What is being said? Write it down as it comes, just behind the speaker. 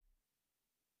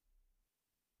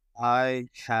I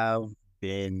have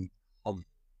been hum-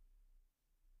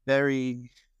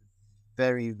 very,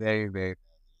 very, very, very.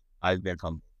 I've been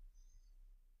humble.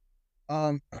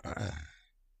 Um,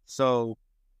 so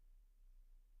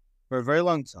for a very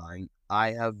long time,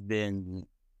 I have been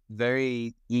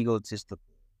very egotistical,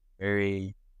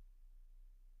 very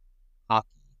cocky,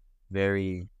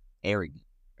 very arrogant,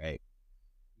 right?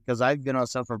 Because I've been on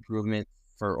self improvement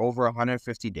for over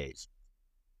 150 days,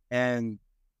 and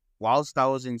whilst I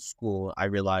was in school, I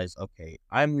realized, okay,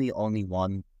 I'm the only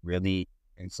one really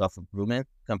in self improvement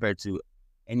compared to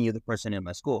any other person in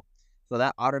my school. So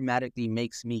that automatically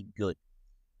makes me good.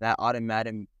 That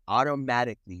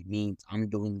automatically means I'm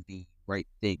doing the right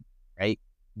thing, right?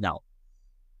 Now,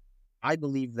 I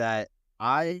believe that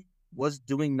I was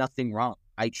doing nothing wrong.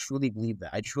 I truly believe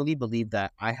that. I truly believe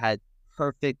that I had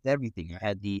perfect everything. I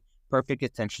had the perfect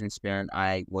attention span.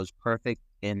 I was perfect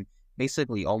in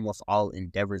basically almost all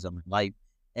endeavors of my life.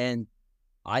 And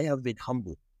I have been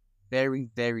humbled very,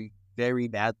 very, very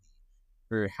badly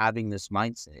for having this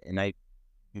mindset. And I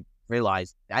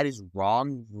realized that is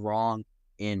wrong, wrong,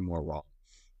 and more wrong.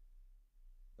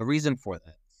 The reason for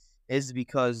that is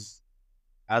because,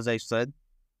 as I said,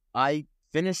 I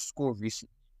finished school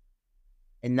recently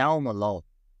and now I'm alone.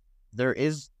 There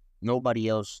is nobody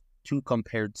else to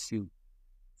compare to.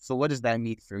 So what does that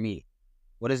mean for me?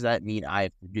 What does that mean I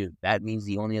have to do? That means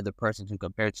the only other person to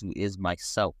compare to is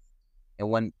myself. And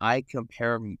when I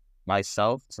compare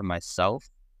myself to myself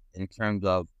in terms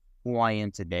of who I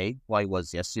am today, who I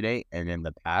was yesterday, and in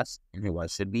the past, and who I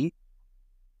should be,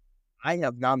 I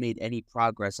have not made any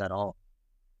progress at all.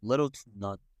 Little to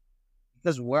none.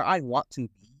 Because where I want to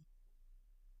be,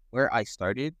 where I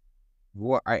started,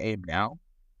 where I am now,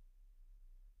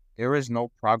 there is no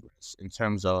progress in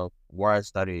terms of where I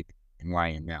started and where I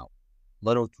am now.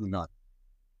 Little to none.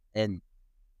 And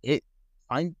it,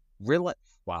 I'm real.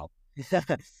 Wow.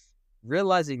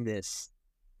 Realizing this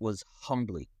was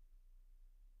humbling.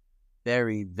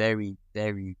 Very, very,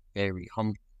 very, very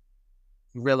humbling.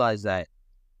 You realize that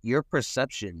your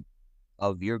perception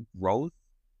of your growth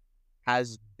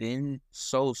has been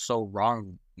so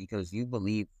wrong because you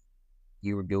believe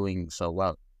you were doing so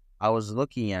well. I was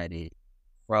looking at it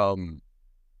from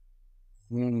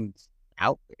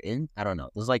out in. I don't know.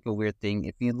 It's like a weird thing.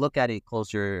 If you look at it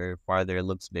closer or farther, it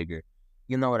looks bigger.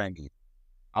 You know what I mean?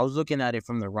 I was looking at it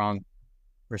from the wrong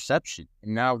perception.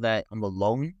 And now that I'm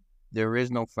alone, there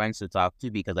is no friends to talk to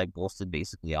because I ghosted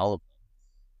basically all of them,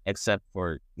 except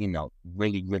for,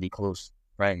 really, really close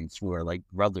friends who are like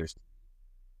brothers.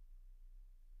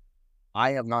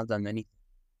 I have not done anything.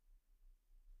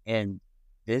 And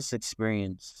this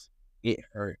experience, it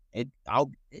hurt.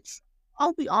 I'll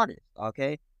be honest,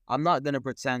 okay? I'm not gonna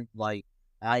pretend like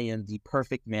I am the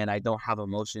perfect man. I don't have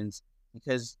emotions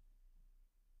because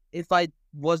if I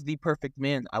was the perfect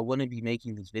man, I wouldn't be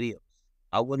making these videos.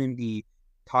 I wouldn't be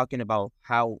talking about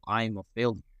how I'm a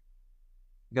failure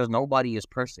because nobody is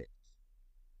perfect.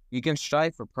 You can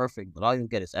strive for perfect, but all you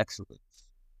get is excellence.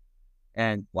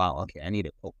 And wow, okay, I need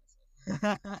to quote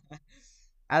myself.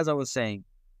 As I was saying,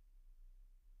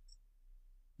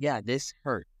 yeah, this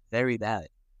hurt very bad.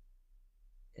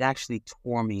 It actually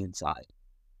tore me inside,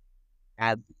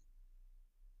 badly,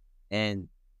 and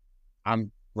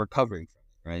I'm recovering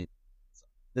from it. Right, so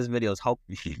this video is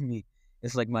helping me.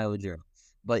 It's like my own journal,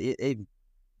 but it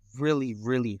really,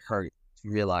 really hurt to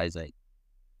realize that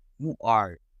you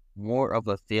are more of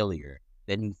a failure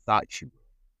than you thought you were.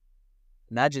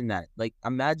 Imagine that. Like,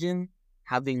 imagine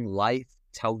having life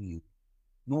tell you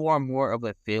you are more of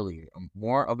a failure,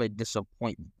 more of a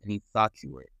disappointment than you thought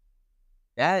you were.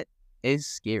 That is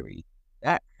scary.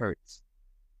 That hurts.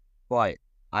 But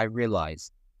I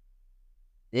realized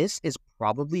this is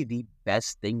probably the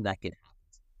best thing that can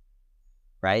happen,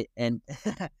 right? And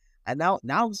and now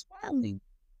I'm smiling.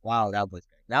 Wow, that was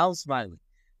great. Now I'm smiling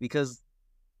because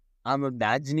I'm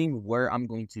imagining where I'm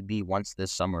going to be once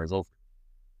this summer is over.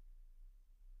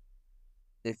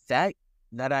 The fact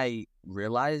that I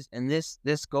realized, and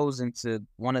this goes into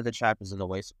one of the chapters of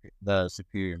the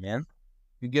Superior Man.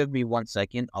 If you give me 1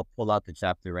 second, I'll pull out the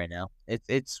chapter right now.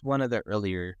 It's one of the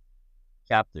earlier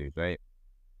chapters, right?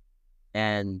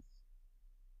 And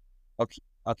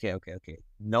okay.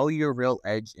 Know your real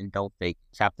edge and don't fake.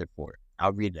 Chapter 4.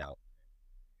 I'll read it out.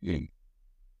 Mm.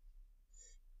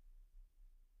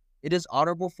 It is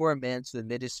honorable for a man to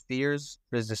admit his fears,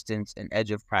 resistance, and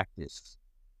edge of practice.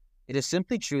 It is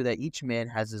simply true that each man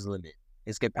has his limit,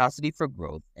 his capacity for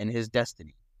growth, and his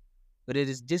destiny. But it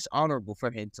is dishonorable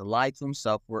for him to lie to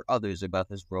himself or others about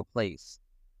his real place.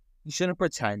 He shouldn't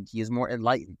pretend he is more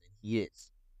enlightened than he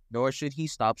is, nor should he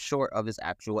stop short of his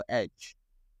actual edge.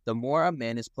 The more a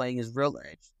man is playing his real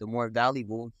edge, the more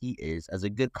valuable he is as a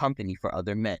good company for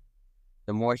other men.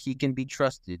 The more he can be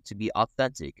trusted to be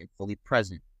authentic and fully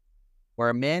present. Where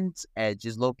a man's edge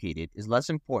is located is less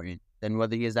important than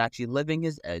whether he is actually living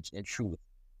his edge in truth,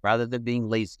 rather than being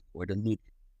lazy or deluded.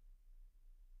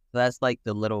 So that's like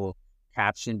the little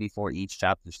caption before each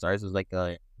chapter starts. It's like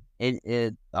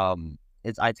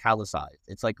it's italicized.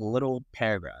 It's like a little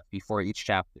paragraph before each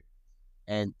chapter,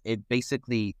 and it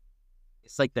basically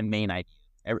it's like the main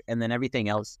idea, and then everything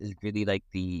else is really like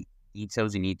the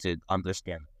details you need to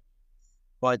understand.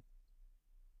 But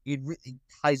it really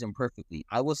ties in perfectly.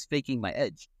 I was faking my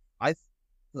edge. I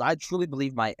I truly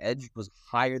believe my edge was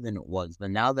higher than it was,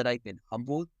 but now that I've been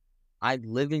humbled, I'm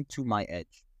living to my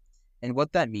edge. And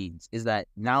what that means is that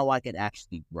now I can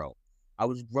actually grow. I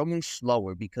was growing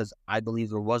slower because I believe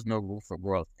there was no room for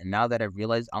growth. And now that I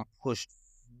realize I'm pushed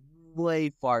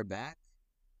way far back,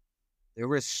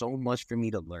 there is so much for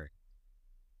me to learn.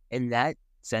 In that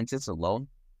sentence alone,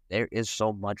 there is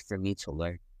so much for me to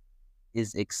learn.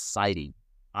 Is exciting.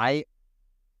 I,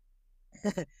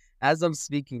 as I'm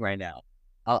speaking right now,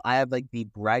 I have like the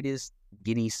brightest,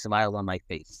 giddy smile on my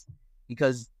face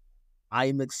because I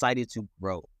am excited to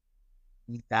grow.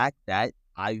 The fact that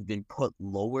I've been put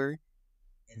lower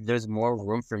and there's more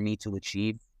room for me to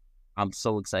achieve, I'm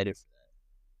so excited for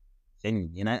that.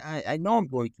 Genuinely. And I know I'm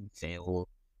going to fail.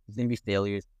 There's going to be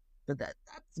failures, but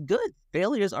that's good.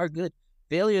 Failures are good.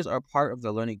 Failures are part of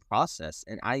the learning process.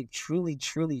 And I'm truly,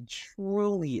 truly,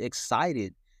 truly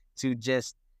excited to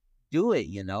just do it,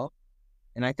 you know?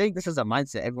 And I think this is a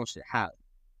mindset everyone should have.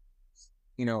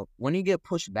 You know, when you get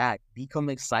pushed back, become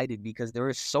excited because there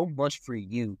is so much for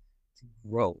you to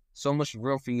grow, so much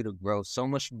room for you to grow, so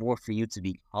much more for you to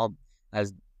become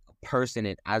as a person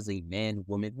and as a man,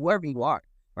 woman, whoever you are,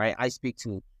 right? I speak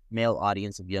to male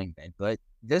audience of young men, but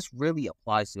this really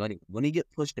applies to anyone. When you get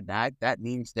pushed back, that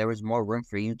means there is more room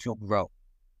for you to grow.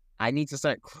 I need to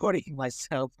start quoting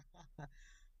myself.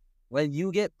 When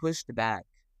you get pushed back,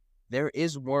 there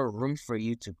is more room for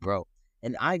you to grow.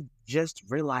 And I just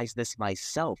realized this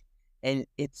myself. And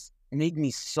it's made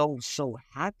me so, so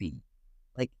happy.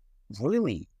 Like,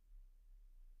 really,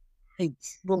 I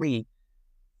truly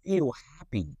feel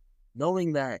happy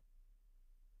knowing that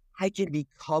I can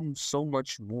become so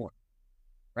much more,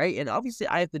 right? And obviously,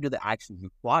 I have to do the actions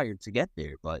required to get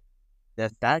there. But the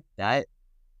fact that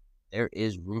there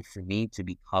is room for me to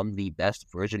become the best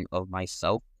version of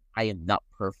myself, I am not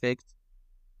perfect.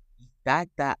 The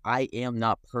fact that I am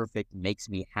not perfect makes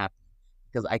me happy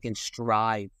because I can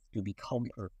strive to become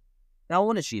perfect. Now, I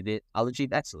won't achieve it. I'll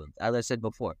achieve excellence, as I said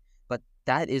before. But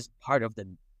that is part of the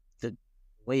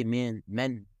way men,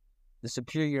 the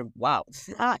superior, wow.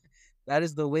 That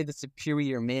is the way the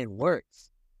superior man works,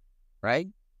 right?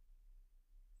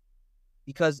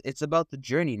 Because it's about the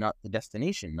journey, not the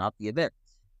destination, not the event.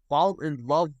 Fall in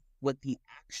love with the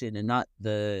action and not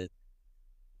the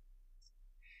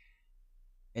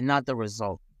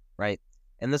result, right?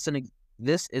 And listen,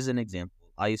 this is an example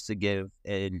I used to give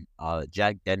in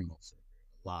Jack Denmo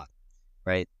a lot,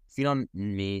 right? If you don't know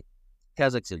me,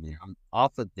 Kazakhstan, I'm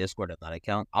off of Discord at that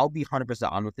account. I'll be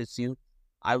 100% on with this soon.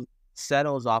 I said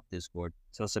I was off Discord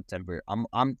till September. I'm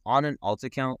on an alt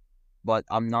account, but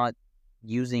I'm not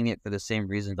using it for the same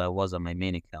reasons I was on my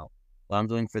main account. What I'm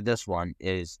doing for this one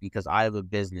is because I have a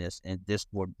business and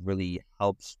Discord really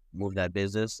helps move that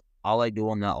business. All I do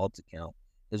on that alt account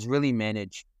is really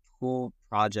manage cool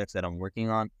projects that I'm working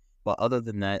on. But other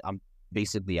than that, I'm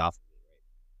basically off of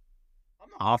it. I'm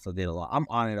not off of it a lot. I'm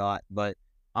on it a lot, but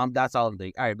that's all I'm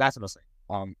doing. All right, that's what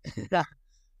I'm saying.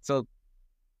 So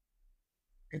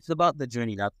it's about the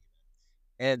journey, not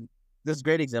the event. And this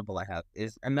great example I have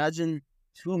is imagine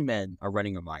two men are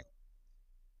running a mile.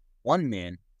 One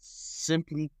man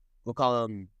simply, we'll call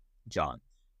him John.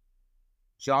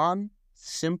 John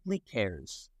simply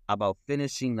cares about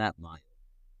finishing that mile.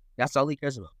 That's all he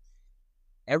cares about.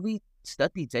 Every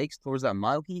step he takes towards that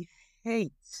mile, he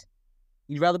hates.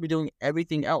 He'd rather be doing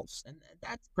everything else. And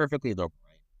that's perfectly normal,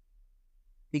 right?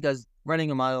 Because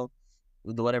running a mile,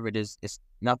 whatever it is,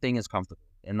 nothing is comfortable.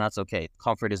 And that's okay.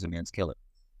 Comfort is a man's killer.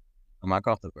 I'm not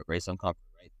comfortable, right? Some comfort,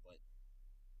 right? But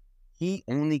he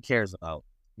only cares about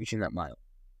reaching that mile.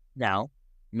 Now,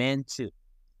 man two,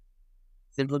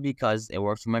 simply because it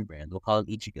works for my brand, we'll call it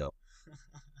Ichigo.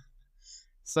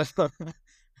 so, so,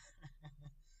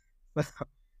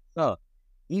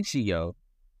 Ichigo,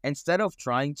 instead of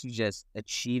trying to just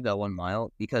achieve that 1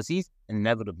 mile, because he's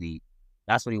inevitably,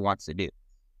 that's what he wants to do.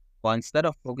 But instead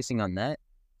of focusing on that,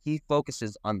 he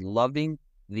focuses on loving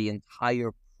the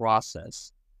entire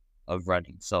process of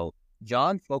running. So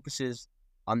John focuses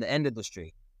on the end of the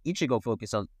street. Ichigo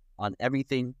focuses on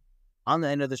everything on the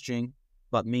end of the string,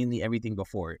 but mainly everything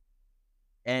before it.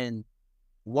 And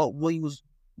what will you,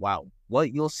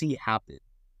 what you'll see happen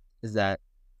is that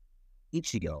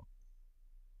Ichigo,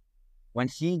 when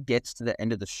he gets to the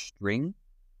end of the string,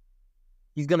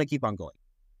 he's going to keep on going.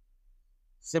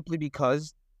 Simply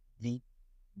because the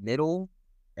middle,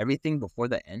 everything before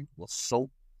the end was so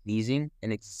pleasing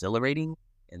and exhilarating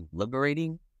and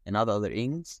liberating and all the other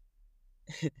things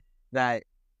that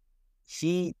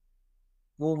he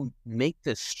will make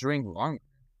the string longer.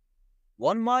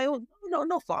 1 mile?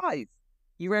 No, 5.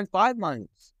 He ran 5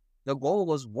 miles. The goal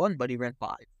was 1, but he ran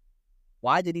 5.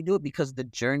 Why did he do it? Because the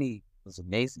journey was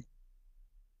amazing.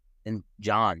 And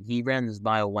John, he ran this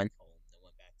mile, went home, then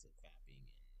went back to fapping and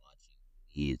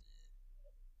watching movies,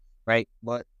 right?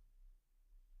 But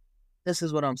this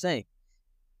is what I'm saying.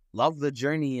 Love the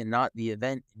journey and not the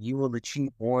event. You will achieve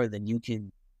more than you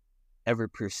can ever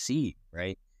perceive,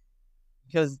 right?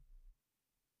 Because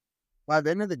by the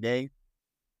end of the day,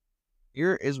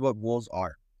 here is what goals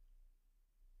are.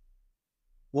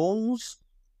 Goals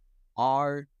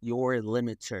are your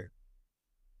limiter.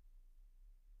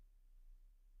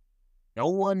 No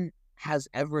one has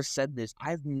ever said this.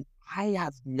 I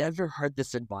have never heard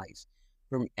this advice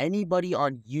from anybody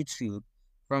on YouTube,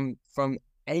 from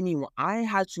anyone. I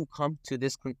had to come to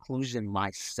this conclusion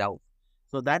myself.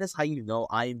 So that is how you know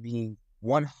I'm being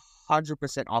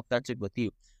 100% authentic with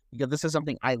you. Because this is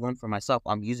something I learned for myself.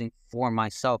 I'm using for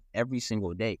myself every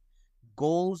single day.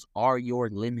 Goals are your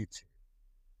limiter,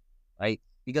 right?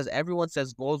 Because everyone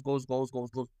says goals.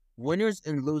 Winners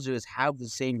and losers have the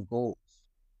same goals.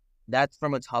 That's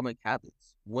from Atomic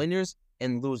Habits. Winners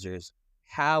and losers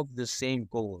have the same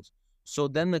goals. So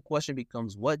then the question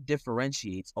becomes, what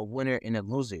differentiates a winner and a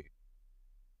loser?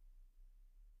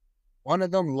 One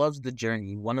of them loves the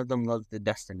journey. One of them loves the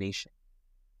destination.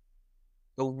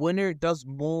 The winner does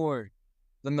more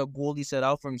than the goal he set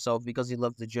out for himself because he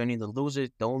loves the journey. The loser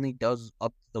only does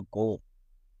up to the goal.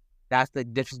 That's the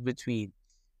difference between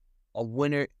a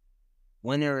winner,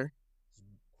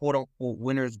 quote unquote,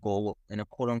 winner's goal and a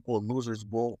quote unquote loser's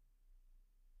goal.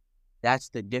 That's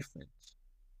the difference,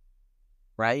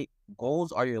 right?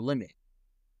 Goals are your limit.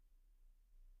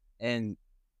 And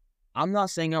I'm not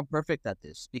saying I'm perfect at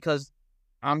this because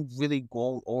I'm really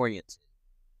goal oriented.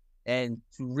 And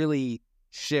to really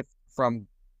shift from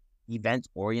event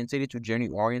oriented to journey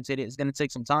oriented, it's going to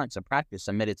take some time, some practice,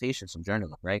 some meditation, some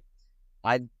journaling, right?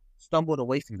 I stumbled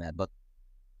away from that, but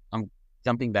I'm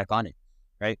jumping back on it,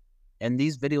 right? And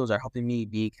these videos are helping me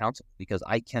be accountable because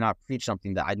I cannot preach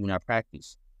something that I do not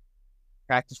practice.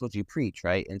 Practice what you preach,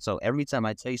 right? And so every time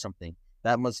I tell you something,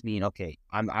 that must mean, okay,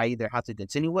 I either have to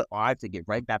continue it or I have to get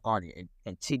right back on it and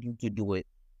continue to do it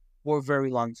for a very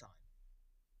long time.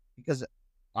 Because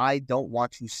I don't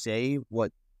want to say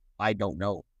what I don't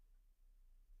know.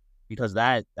 Because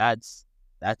that's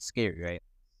scary, right?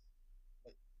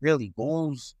 Really,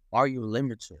 goals are your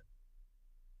limiter.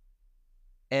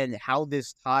 And how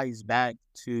this ties back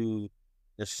to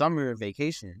the summer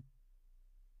vacation,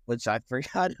 which I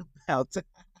forgot about.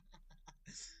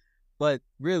 But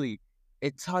really,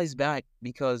 it ties back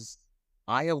because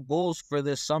I have goals for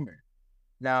this summer.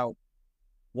 Now,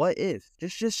 what if,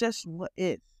 just what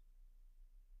if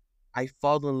I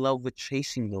fall in love with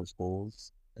chasing those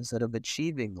goals instead of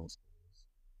achieving those goals?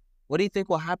 What do you think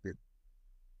will happen?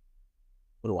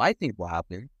 What do I think will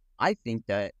happen? I think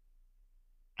that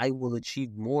I will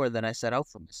achieve more than I set out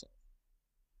for myself.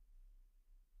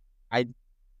 I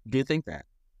do think that.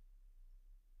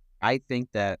 I think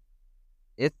that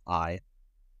if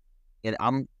and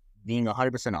I'm being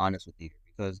 100% honest with you,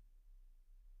 because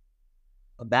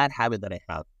a bad habit that I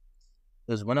have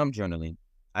is when I'm journaling,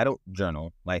 I don't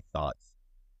journal my thoughts.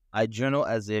 I journal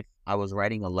as if I was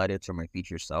writing a letter to my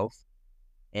future self,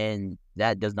 and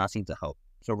that does not seem to help.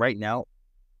 So right now,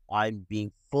 I'm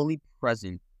being fully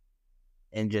present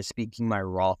and just speaking my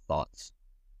raw thoughts,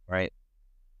 right?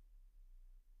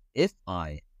 If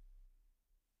I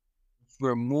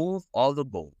remove all the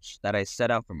goals that I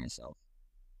set out for myself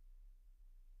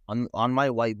on my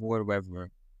whiteboard, wherever,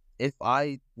 if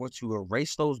I were to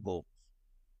erase those goals,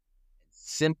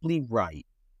 simply write,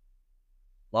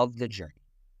 love the journey.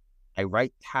 I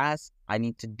write tasks I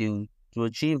need to do to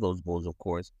achieve those goals, of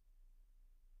course.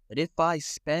 But if I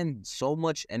spend so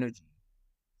much energy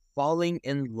falling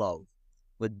in love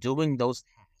with doing those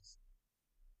tasks,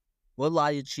 will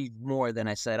I achieve more than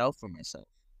I set out for myself?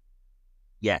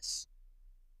 Yes.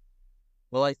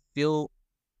 Will I feel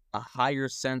a higher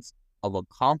sense of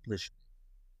accomplishment?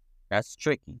 That's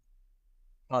tricky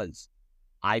because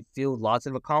I feel lots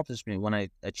of accomplishment when I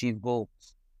achieve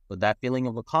goals. But that feeling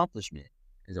of accomplishment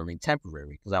is only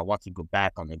temporary because I want to go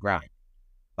back on the grind.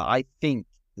 But I think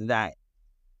that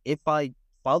if I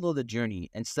follow the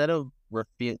journey instead of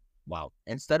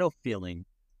feeling,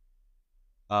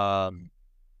 um,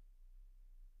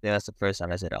 yeah, that's the first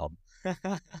time I said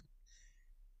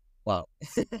wow,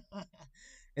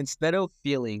 instead of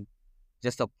feeling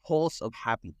just a pulse of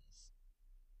happiness,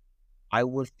 I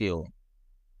would feel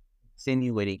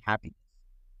simulating happiness.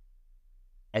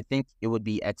 I think it would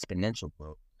be exponential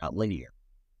growth, not linear.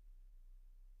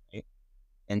 Right?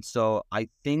 And so I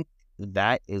think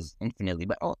that is infinitely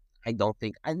better. Oh, I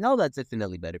know that's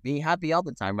infinitely better. Being happy all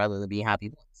the time rather than being happy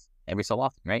once, every so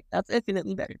often, right? That's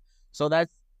infinitely better. So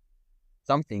that's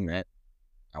something that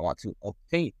I want to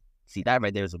obtain. See, that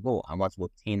right there is a goal. I want to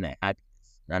obtain that happiness.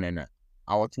 No.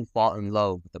 I want to fall in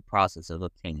love with the process of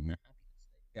obtaining that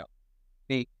happiness.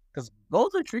 Yeah. Because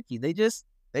goals are tricky.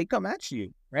 They come at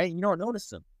you, right? You don't notice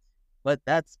them. But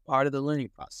that's part of the learning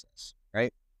process,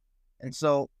 right? And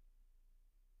so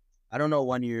I don't know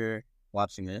when you're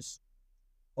watching this.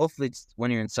 Hopefully it's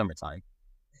when you're in summertime.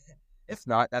 If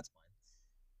not, that's fine.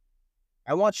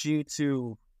 I want you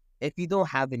to, if you don't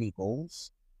have any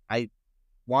goals, I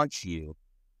want you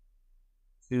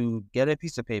to get a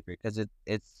piece of paper because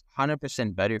it's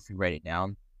 100% better if you write it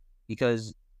down.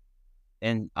 Because,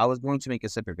 and I was going to make a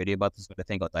separate video about this, but I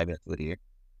think I'll dive into it here.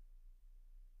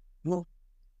 You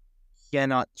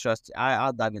cannot trust,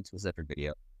 I'll dive into a separate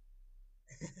video.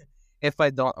 If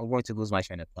I don't, I'm going to lose my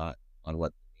train of thought on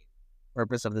what the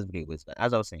purpose of this video is. But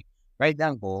as I was saying, write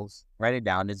down goals, write it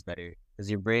down is better because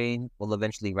your brain will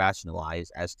eventually rationalize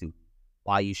as to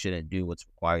why you shouldn't do what's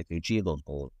required to achieve those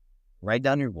goals. Write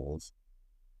down your goals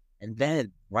and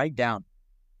then write down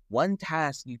one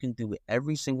task you can do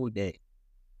every single day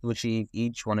to achieve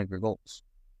each one of your goals.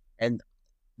 And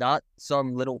not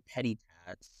some little petty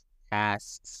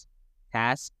tasks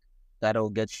that'll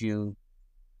get you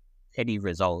petty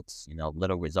results,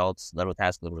 little results, little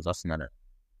tasks, little results. No.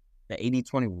 The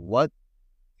 80-20, what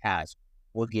task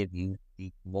will give you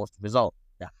the most result,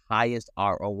 the highest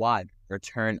ROI,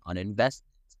 return on investment,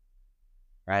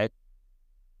 right?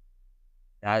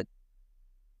 That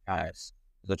task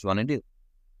is what you want to do.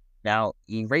 Now,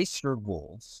 erase your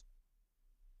goals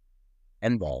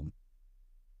and then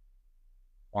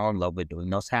fall in love with doing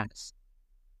those tasks.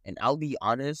 And I'll be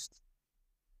honest,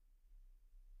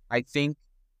 I think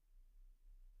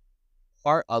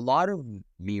a lot of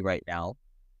me right now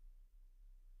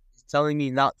is telling me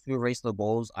not to erase the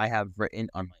goals I have written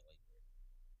on my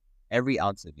whiteboard. Every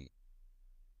ounce of it.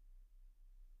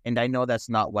 And I know that's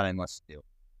not what I must do.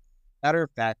 Matter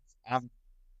of fact, you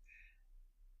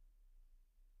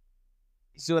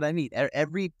see what I mean?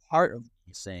 Every part of me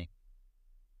is saying,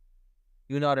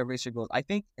 do not erase your goals. I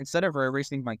think instead of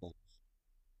erasing my goals,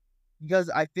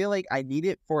 because I feel like I need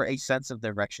it for a sense of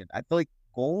direction. I feel like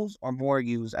goals are more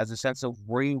used as a sense of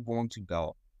where you're going to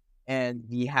go and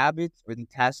the habits or the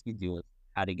tasks you do with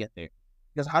how to get there.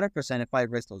 Because 100%, if I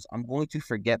erase those, I'm going to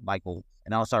forget my goals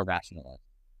and I'll start rationalizing.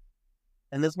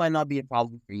 And this might not be a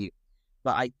problem for you,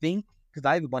 but I think, because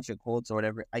I have a bunch of quotes or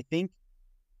whatever, I think,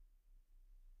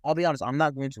 I'll be honest, I'm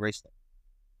not going to erase them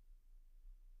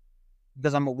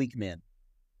because I'm a weak man.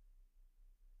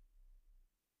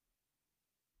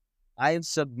 I am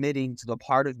submitting to the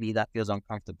part of me that feels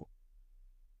uncomfortable.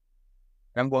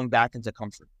 And I'm going back into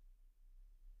comfort.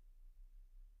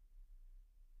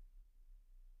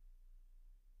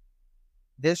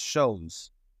 This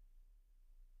shows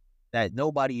that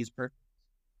nobody is perfect.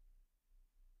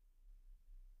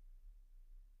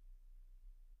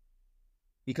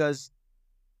 Because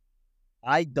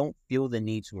I don't feel the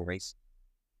need to erase it.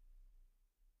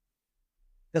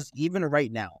 Because even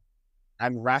right now,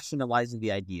 I'm rationalizing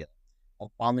the idea of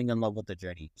falling in love with the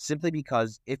journey simply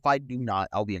because if I do not,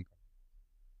 I'll be uncomfortable.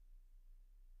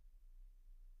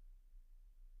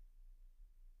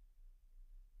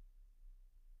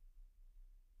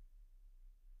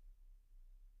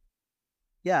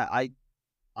 Yeah,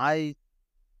 I,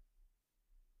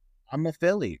 I'm a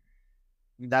failure.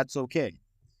 That's okay,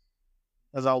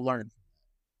 because I'll learn.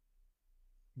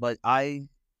 But I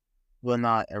will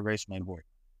not erase my board.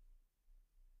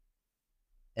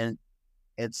 And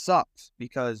it sucks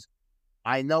because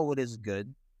I know it is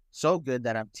good, so good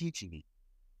that I'm teaching it,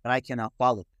 but I cannot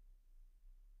follow it.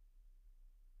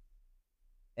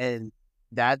 And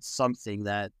that's something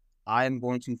that I am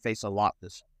going to face a lot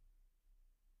this summer.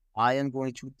 I am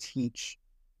going to teach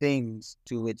things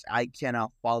to which I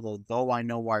cannot follow, though I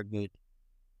know are good.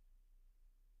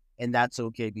 And that's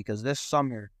okay because this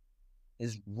summer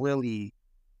is really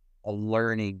a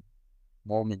learning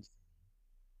moment.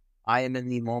 I am in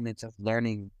the moment of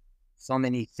learning so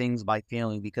many things by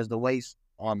failing because the way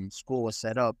school was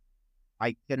set up,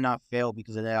 I could not fail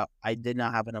because of that. I did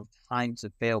not have enough time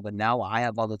to fail, but now I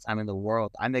have all the time in the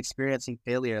world. I'm experiencing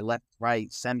failure left,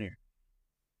 right, center,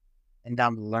 and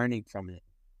I'm learning from it.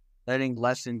 Learning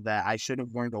lessons that I should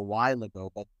have learned a while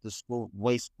ago, but the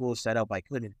way school is set up, I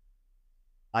couldn't.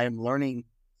 I am learning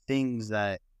things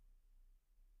that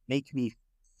make me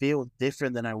feel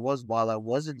different than I was while I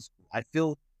was in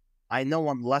school. I know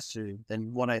I'm lesser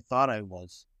than what I thought I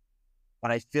was, but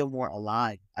I feel more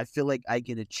alive. I feel like I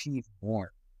can achieve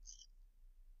more.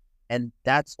 And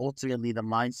that's ultimately the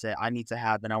mindset I need to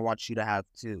have, and I want you to have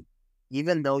too.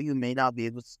 Even though you may not be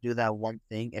able to do that one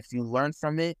thing, if you learn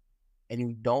from it and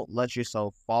you don't let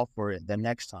yourself fall for it the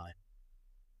next time,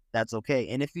 that's okay.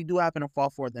 And if you do happen to fall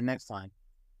for it the next time,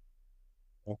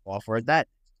 don't fall for it that.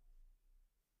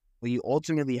 But you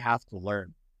ultimately have to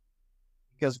learn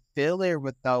because failure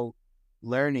without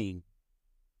learning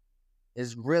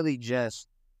is really just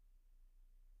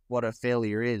what a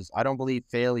failure is. I don't believe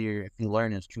failure, if you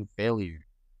learn, is true failure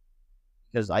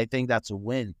because I think that's a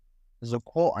win. There's a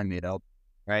quote I made up,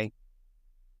 right?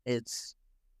 It's,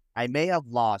 I may have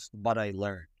lost, but I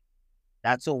learned.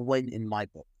 That's a win in my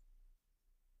book.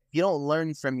 If you don't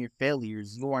learn from your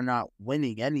failures, you are not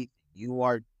winning anything. You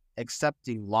are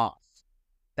accepting loss.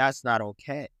 That's not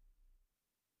okay.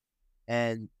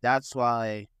 And that's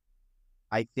why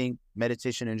I think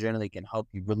meditation in general can help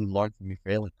you really learn from your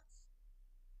failures.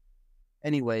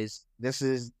 Anyways, this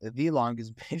is the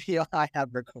longest video I have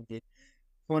recorded.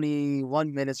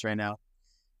 21 minutes right now.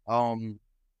 Um,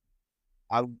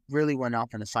 I really went off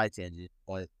on a side tangent,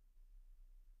 but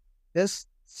this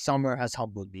summer has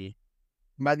humbled me.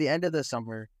 By the end of the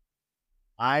summer,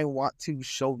 I want to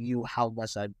show you how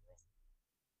much I've grown.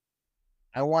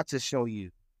 I want to show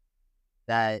you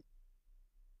that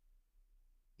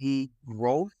the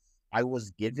growth I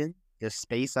was given, the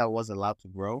space I was allowed to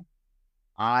grow,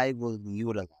 I will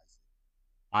utilize it.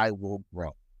 I will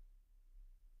grow.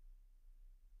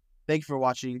 Thank you for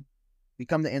watching.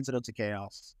 Become the antidote to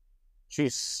chaos.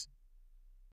 Cheers.